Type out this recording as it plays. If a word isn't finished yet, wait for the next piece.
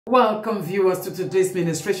Welcome viewers to today's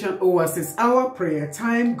ministration Oasis Hour Prayer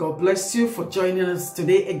Time. God bless you for joining us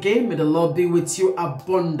today again. May the Lord be with you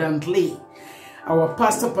abundantly. Our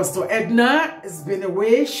Pastor Edna has been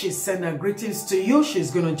away. She sent her greetings to you. She's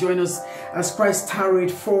going to join us as Christ tarried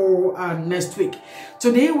for next week.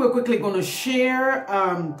 Today we're quickly going to share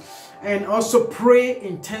and also pray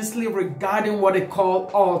intensely regarding what they call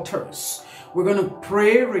altars. We're going to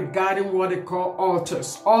pray regarding what they call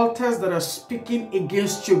altars. Altars that are speaking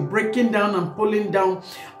against you, breaking down and pulling down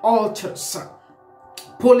altars.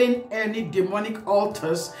 Pulling any demonic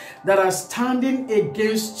altars that are standing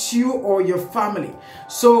against you or your family.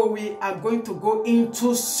 So we are going to go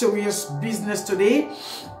into serious business today.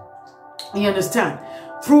 You understand?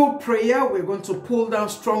 Through prayer, we're going to pull down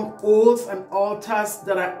strongholds and altars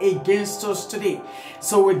that are against us today.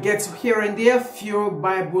 So we get here and there few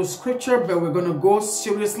Bible scripture, but we're going to go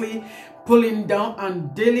seriously pulling down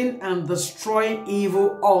and dealing and destroying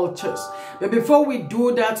evil altars. But before we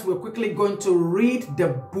do that, we're quickly going to read the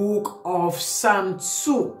book of Psalm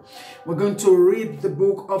 2. We're going to read the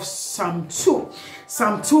book of Psalm 2.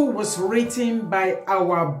 Psalm 2 was written by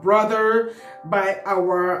our brother, by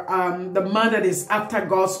our the man that is after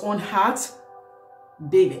God's own heart,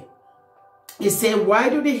 David. He said, "Why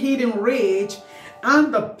do the heathen rage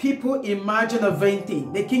and the people imagine a vain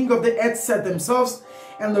thing? The king of the earth set themselves,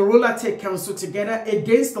 and the ruler take counsel together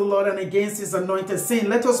against the Lord and against his anointed, saying,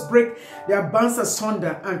 Let us break their bands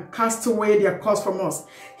asunder and cast away their cause from us.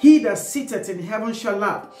 He that sitteth in heaven shall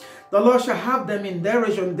laugh. The Lord shall have them in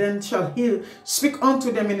derision, then shall he speak unto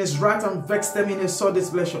them in his wrath and vex them in his sore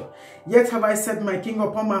displeasure. Yet have I set my king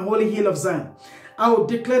upon my holy hill of Zion. I will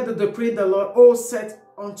declare the decree of the Lord, O set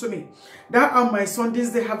unto me. Thou art my son,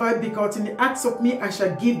 this day have I begotten. In the acts of me I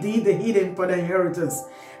shall give thee the hidden for thy inheritance,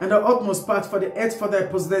 and the utmost part for the earth for thy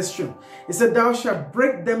possession. He said, Thou shalt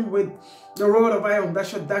break them with the rod of iron, thou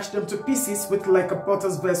shalt dash them to pieces with like a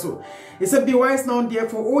potter's vessel. He said, Be wise now,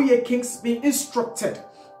 therefore, O ye kings, be instructed.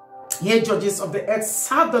 Ye judges of the earth,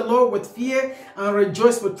 serve the Lord with fear and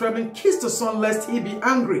rejoice with trembling. Kiss the Son, lest he be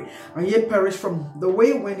angry, and ye perish from the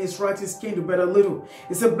way when his wrath is kindled but a little.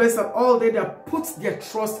 He said, Blessed are all they that put their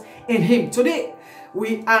trust in him. Today,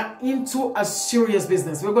 we are into a serious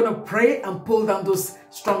business. We're going to pray and pull down those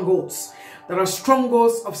strongholds. There are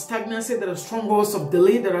strongholds of stagnancy, there are strongholds of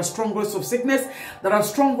delay, there are strongholds of sickness, there are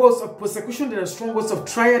strongholds of persecution, there are strongholds of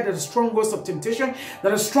trial, there are strongholds of temptation,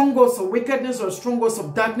 there are strongholds of wickedness, there are strongholds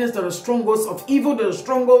of darkness, there are strongholds of evil, there are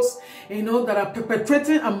strongholds, that are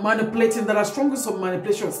perpetrating and manipulating, there are strongholds of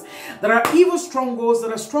manipulations. There are evil strongholds,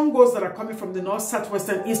 there are strongholds that are coming from the north, south, west,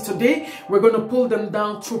 and east. Today, we're going to pull them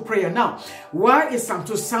down through prayer. Now, why is Psalm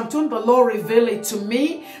 2? Psalm 2, the Lord revealed it to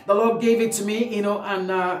me, the Lord gave it to me,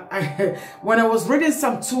 and when I was reading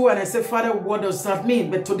Psalm 2 and I said, Father, what does that mean?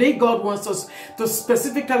 But today God wants us to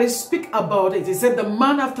specifically speak about it. He said the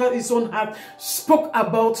man after his own heart spoke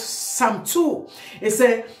about Psalm 2. He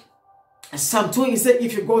said, Psalm 2, he said,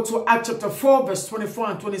 if you go to Acts chapter 4, verse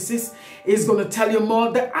 24 and 26, he's going to tell you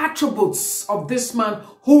more the attributes of this man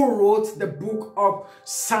who wrote the book of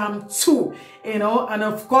Psalm 2. And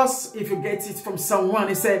of course, if you get it from Psalm 1,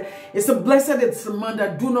 he said, it's a blessed is the man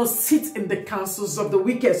that do not sit in the counsels of the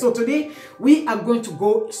wicked. So today, we are going to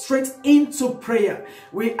go straight into prayer.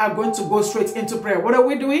 We are going to go straight into prayer. What are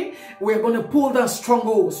we doing? We're going to pull down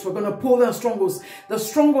strongholds. We're going to pull down strongholds. The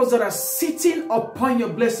strongholds that are sitting upon your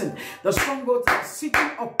blessing. The strongholds that are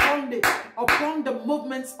sitting upon the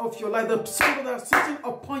movements of your life. The strongholds that are sitting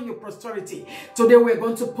upon your prosperity. Today, we're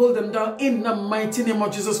going to pull them down in the mighty name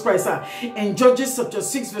of Jesus Christ. In Judges chapter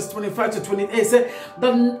 6 verse 25 to 28, it said,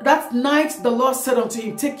 that night the Lord said unto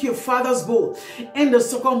him, Take your father's bowl and the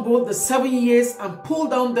second bowl, the 7 years, and pull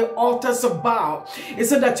down the altars of Baal. It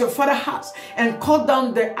said that your father has, and cut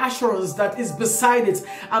down the Asherans that is beside it,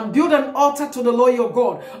 and build an altar to the Lord your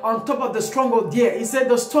God on top of the stronghold there. He said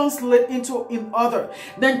the stones laid into in order.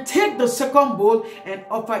 Then take the second bowl and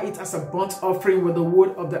offer it as a burnt offering with the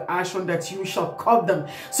wood of the Asheron, that you shall cut them.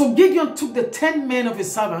 So Gideon took the 10 men of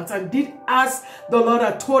his servants and did as the Lord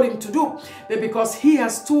had told him to do. But because he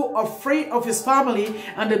has too afraid of his family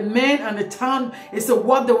and the men and the town, it's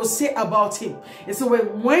what they will say about him. It's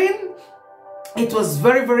when it was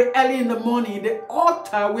very, very early in the morning, the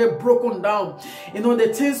altar were broken down.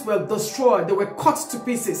 The things were destroyed. They were cut to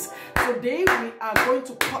pieces. Today, we are going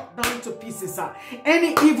to cut down to pieces.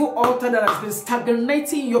 Any evil altar that has been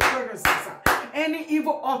stagnating your progress, Any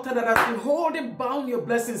evil altar that has been holding bound your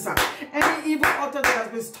blessings, any evil altar that has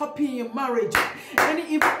been stopping your marriage, any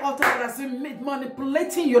evil altar that has been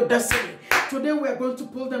manipulating your destiny, today we are going to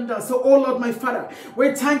pull them down. So, oh Lord, my Father,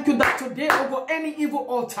 we thank you that today over any evil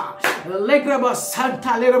altar,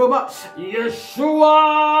 Yeshua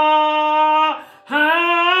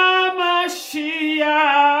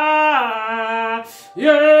HaMashiach,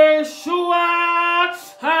 Yeshua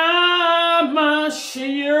HaMashiach,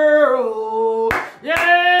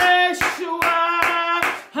 Yeshua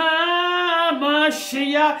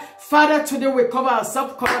HaMashiach. Father, today we cover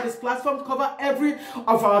ourselves, cover this platform, cover every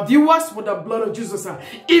of our viewers with the blood of Jesus.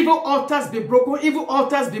 Evil altars be broken, evil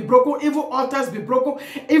altars be broken, evil altars be broken,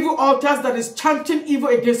 evil altars that is chanting evil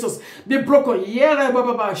against us be broken.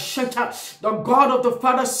 The God of the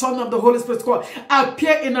Father, Son, of the Holy Spirit, God,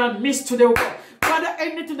 appear in our midst today, God. Father,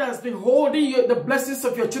 anything that has been holding you, the blessings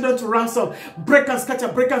of your children to ransom, break and scatter,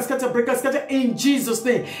 break and scatter, break and scatter in Jesus'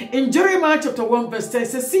 name. In Jeremiah chapter 1 verse 10, it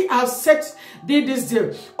says, see, I have set thee this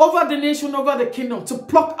day over the nation, over the kingdom, to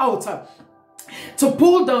pluck out, to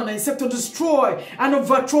pull down and set to destroy and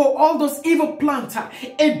overthrow all those evil plans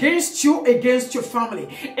against you, against your family,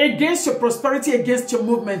 against your prosperity, against your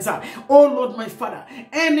movements. Oh Lord, my Father,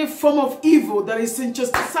 any form of evil that is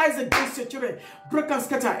injustice against your children, break and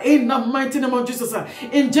scatter in the mighty name of Jesus.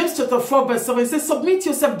 In James chapter 4 verse 7, it says, submit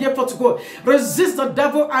yourself therefore to God, resist the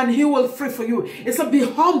devil and he will flee for you. It said, be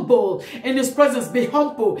humble in his presence, be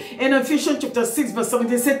humble. In Ephesians chapter 6 verse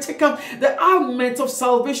 17, it said, take up the armament of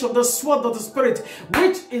salvation, the sword of the Spirit,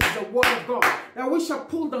 which is the word of God, that we shall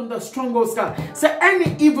pull down the strongholds, God. So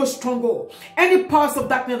any evil stronghold, any powers of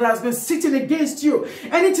darkness that has been sitting against you,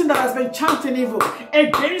 anything that has been chanting evil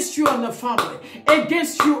against you and the family,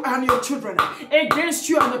 against you and your children, against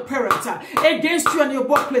you and the parents, against you and your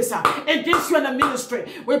workplace, against you and the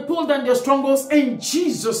ministry, we pull down their strongholds in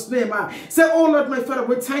Jesus' name. Say, oh Lord, my Father,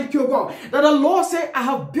 we thank you, God, that the Lord said, I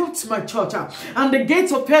have built my church, and the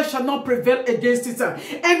gates of hell shall not prevail against it.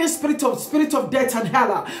 Any spirit of death and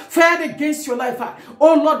hell fired against your life,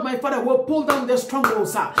 oh Lord, my Father, will pull down the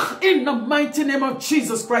strongholds in the mighty name of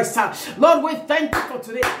Jesus Christ. Lord, we thank you for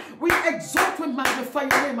today. We exalt, we magnify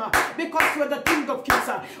your name because you are the King of Kings.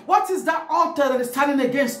 What is that altar that is standing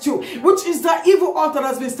against you? Which is the evil altar that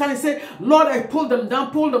has been standing? Say, Lord, I pull them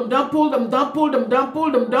down, pull them down, pull them down, pull them down,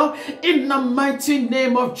 pull them down in the mighty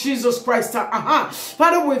name of Jesus Christ.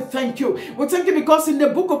 Father, we thank you. We thank you because in the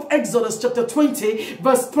book of Exodus chapter 20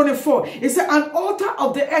 verse 24, it said, an altar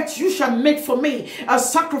of the earth you shall make for me a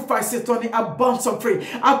sacrifice on a burnt offering,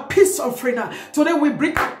 a peace offering. Today we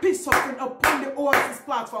bring a peace offering upon the Oasis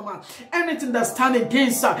platform. Anything that stands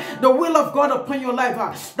against the will of God upon your life,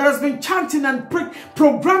 that has been chanting and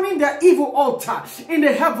programming the evil altar in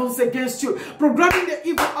the heavens against you, programming the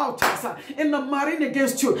evil altars in the marine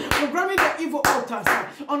against you, programming the evil altars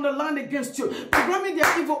on the land against you, programming the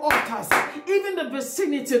evil altars, even the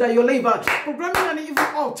vicinity that you live at, programming an evil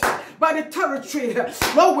altar by the territory.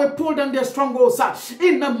 Lord, we pull down their strongholds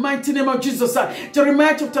in the mighty name of Jesus.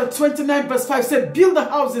 Jeremiah chapter 29 verse 5 said, build the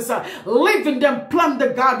houses, live in them, plant the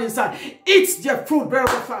gardens, eat their fruit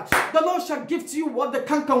thereof. The Lord shall give to you what the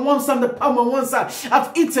cankerworms and the palmer worms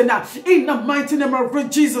have eaten in the mighty name of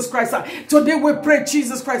Jesus Christ. Today we pray,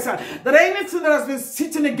 Jesus Christ, that anything that has been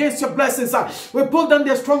sitting against your blessings, we pull down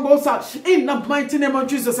their strongholds in the mighty name of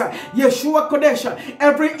Jesus. Yeshua Kodesh,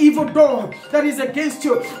 every evil door that is against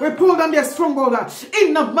you, we pull down their stronghold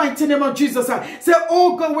in the mighty name of Jesus. Say,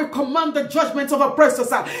 oh God, we command the judgment of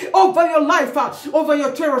oppressors over your life, over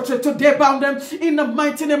your territory, today bound them in the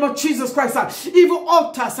mighty name of Jesus Christ. Evil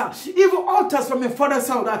altars from your father's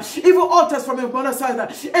house, evil altars from your mother's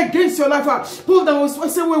house against your life, pull down.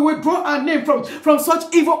 Say, we withdraw our name from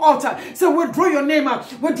such evil altar. Say, withdraw your name,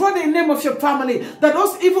 withdraw the name of your family, that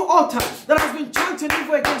those evil altars that has been chanting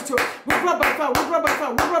evil against you, withdraw by fire, withdraw by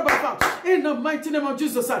fire, withdraw by fire in the mighty name of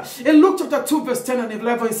Jesus. In Luke chapter 2 verse 10 and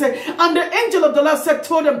 11, he said, and the angel of the Lord said,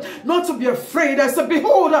 told them not to be afraid. I said,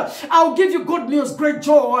 behold, I'll give you good news, great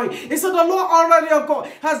joy. He said, the Lord already, your God,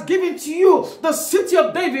 has given to you the city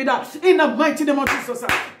of David in the mighty name of Jesus.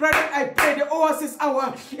 Brethren, I pray the Oasis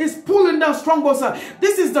hour is pulling down strongholds.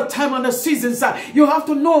 This is the time and the seasons. You have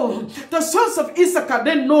to know. The sons of Issachar,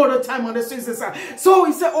 they know the time and the seasons. So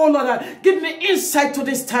he said, oh Lord, give me insight to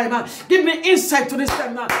this time. Give me insight to this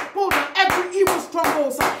time. Pull down every evil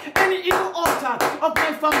stronghold, any evil altar of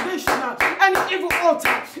my foundation, any evil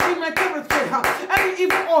altar in my territory, any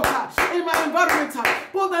evil altar in my environment.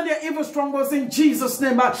 Pull down their evil strongholds in Jesus'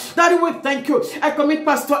 name. Daddy, we thank you. I commit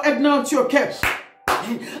Pastor Edna to your care.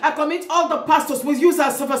 I commit all the pastors with you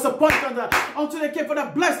as a appointment unto the care.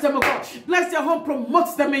 Father, bless them, oh God. Bless their home,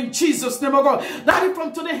 promote them in Jesus' name, oh God. Daddy,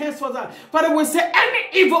 from today henceforth, Father, we say any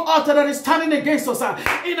evil altar that is standing against us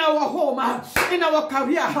in our home, in our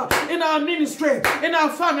career, in our ministry, in our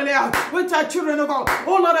family, with our children, oh God.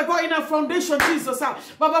 Oh Lord, I go in our foundation, Jesus.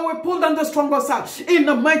 Baba, we pull down the strongholds in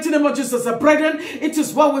the mighty name of Jesus. Brethren, it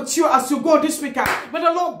is well with you as you go this week. May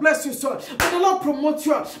the Lord bless you, sir. May the Lord promote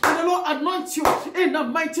you. May the Lord anoint you in the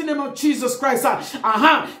mighty name of Jesus Christ.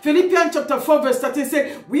 Philippians chapter 4 verse 13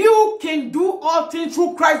 says, you can do all things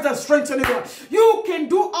through Christ that strengthens you. You can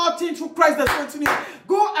do all things through Christ that strengthens you.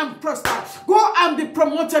 Go and prosper. Go and be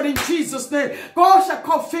promoted in Jesus' name. God shall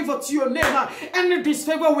call favor to your name. Any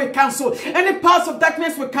disfavor we cancel. Any powers of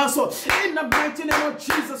darkness we cancel. In the mighty name of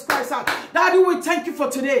Jesus Christ. Daddy, we thank you for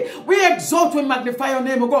today. We exalt, we magnify your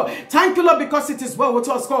name, oh God. Thank you, Lord, because it is well with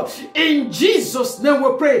us, God. In Jesus' name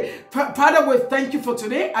we pray. Father, we thank you for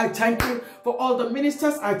today. I thank you for all the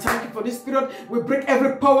ministers. I thank you for this period. We break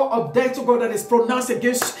every power of death, oh God, that is pronounced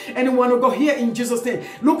against anyone, oh God, here in Jesus' name.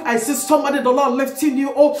 Look, I see somebody, the Lord lifting you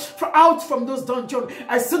out from those dungeons.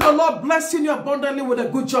 I see the Lord blessing you abundantly with a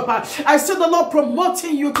good job. I see the Lord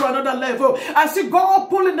promoting you to another level. I see God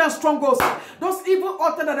pulling down strongholds. Those evil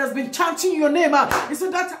altar that has been chanting your name, you see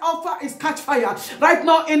that altar is catch fire right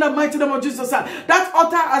now in the mighty name of Jesus. That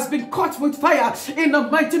altar has been caught with fire in the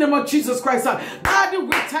mighty name of Jesus Christ. Daddy,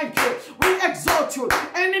 we thank you. We exalt you.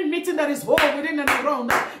 Any meeting that is whole within and around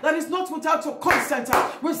that is not without your consent,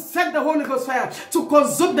 we send the Holy Ghost fire to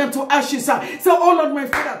consume them to ashes. So, oh Lord, my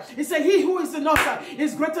Father, he said, he who is in us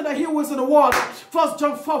is greater than he who is in the world. 1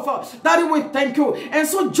 John 4. Daddy, we thank you. And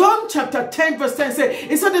so John chapter 10 verse 10 says,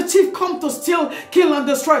 he said, the thief come to steal, kill, and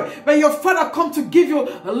destroy. But your Father come to give you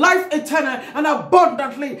life eternal and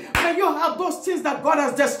abundantly. May you have those things that God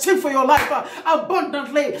has destined for your life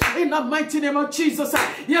abundantly in the mighty name of Jesus.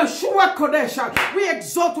 Yeshua Kodesh, we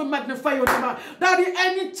exalt, we magnify your name. Daddy,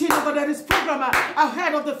 anything that is programmed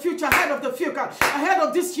ahead of the future, ahead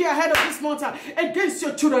of this year, ahead of this month, against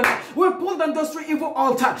your children, we pull down those three evil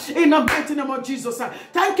altars in the mighty name of Jesus.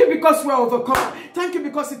 Thank you because we are overcome. Thank you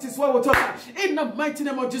because it is well with us. In the mighty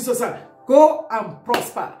name of Jesus, go and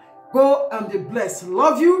prosper. Go and be blessed.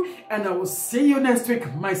 Love you, and I will see you next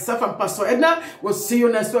week. Myself and Pastor Edna will see you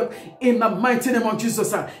next week in the mighty name of Jesus.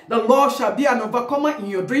 The Lord shall be an overcomer in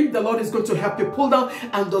your dream. The Lord is going to help you pull down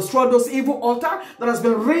and destroy those evil altars that has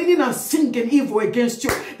been raining and singing evil against you,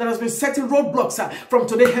 that has been setting roadblocks from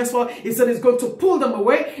today henceforth. He said he's going to pull them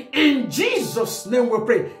away. In Jesus' name we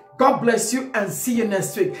pray. God bless you and see you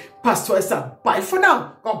next week. Pastor Esther, bye for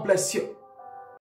now. God bless you.